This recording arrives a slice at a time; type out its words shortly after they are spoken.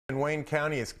In Wayne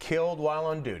County is killed while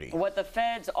on duty. What the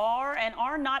feds are and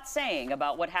are not saying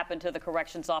about what happened to the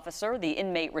corrections officer, the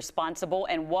inmate responsible,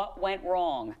 and what went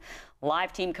wrong.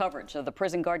 Live team coverage of the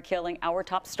prison guard killing, our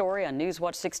top story on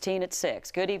Newswatch 16 at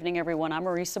 6. Good evening, everyone. I'm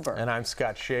Marisa Burke. And I'm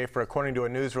Scott Schaefer. According to a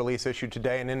news release issued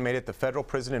today, an inmate at the federal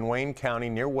prison in Wayne County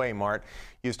near Waymart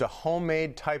used a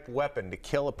homemade type weapon to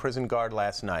kill a prison guard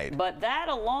last night. But that,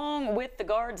 along with the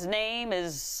guard's name,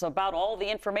 is about all the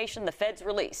information the feds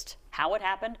released. How it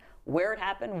happened, where it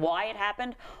happened, why it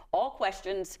happened, all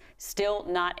questions still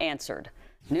not answered.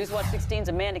 Newswatch 16's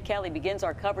Amanda Kelly begins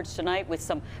our coverage tonight with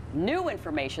some new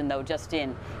information, though, just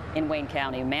in Wayne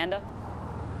County. Amanda?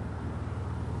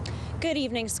 Good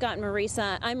evening, Scott and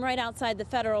Marisa. I'm right outside the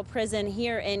federal prison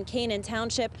here in Canaan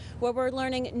Township, where we're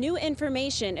learning new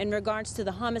information in regards to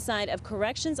the homicide of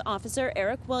Corrections Officer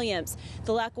Eric Williams.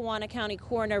 The Lackawanna County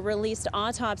coroner released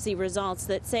autopsy results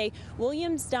that say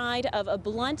Williams died of a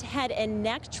blunt head and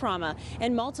neck trauma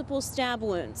and multiple stab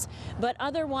wounds. But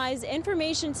otherwise,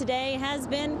 information today has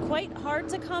been quite hard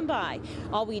to come by.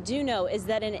 All we do know is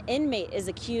that an inmate is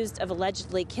accused of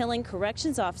allegedly killing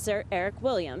Corrections Officer Eric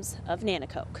Williams of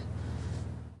Nanticoke.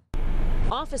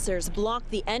 Officers blocked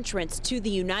the entrance to the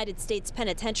United States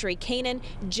Penitentiary Canaan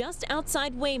just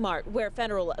outside Waymart, where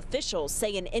federal officials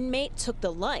say an inmate took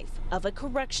the life of a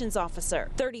corrections officer.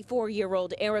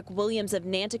 34-year-old Eric Williams of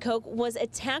Nanticoke was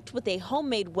attacked with a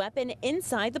homemade weapon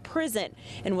inside the prison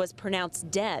and was pronounced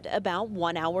dead about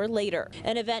 1 hour later.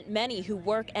 An event many who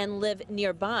work and live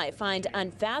nearby find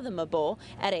unfathomable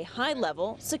at a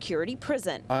high-level security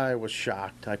prison. I was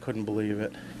shocked. I couldn't believe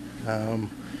it.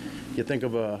 You think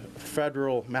of a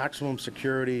federal maximum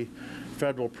security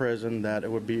federal prison, that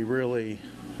it would be really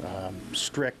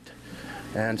strict,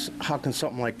 and how can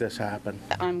something like this happen?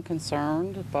 I'm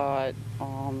concerned, but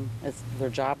it's their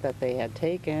job that they had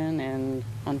taken, and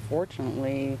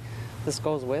unfortunately this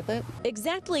goes with it.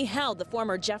 Exactly how the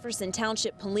former Jefferson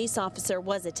Township police officer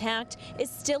was attacked is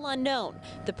still unknown.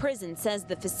 The prison says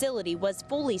the facility was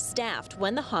fully staffed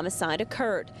when the homicide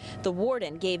occurred. The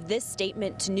warden gave this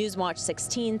statement to Newswatch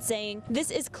 16, saying,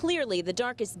 "This is clearly the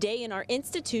darkest day in our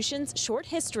institution's short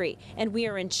history, and we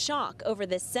are in shock over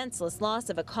this senseless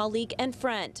loss of a colleague and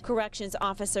friend." Corrections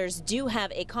officers do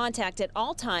have a contact at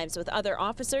all times with other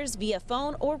officers via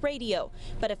phone or radio,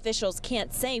 but officials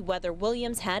can't say whether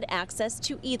Williams had access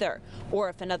to either, or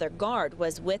if another guard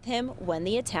was with him when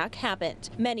the attack happened.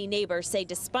 Many neighbors say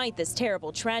despite this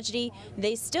terrible tragedy,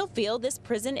 they still feel this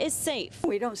prison is safe.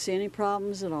 We don't see any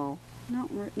problems at all. Not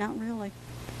really.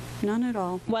 None at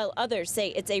all. While others say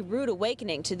it's a rude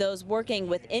awakening to those working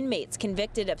with inmates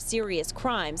convicted of serious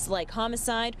crimes like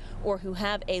homicide or who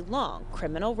have a long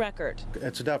criminal record.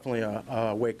 It's definitely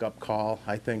a wake-up call,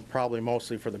 I think, probably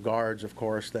mostly for the guards, of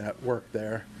course, that work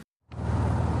there.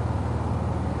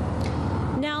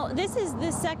 Now, this is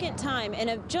the second time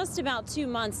in just about 2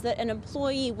 months that an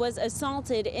employee was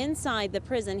assaulted inside the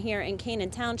prison here in Canaan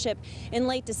Township. In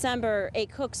late December, a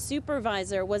cook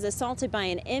supervisor was assaulted by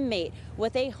an inmate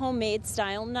with a homemade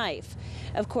style knife.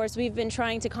 Of course, we've been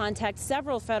trying to contact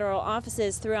several federal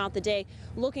offices throughout the day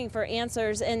looking for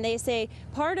answers, and they say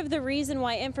part of the reason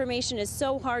why information is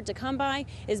so hard to come by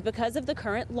is because of the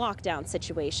current lockdown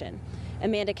situation.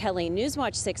 Amanda Kelly,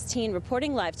 Newswatch 16,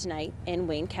 reporting live tonight in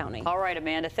Wayne County. All right,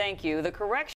 Amanda, thank you. The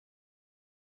correction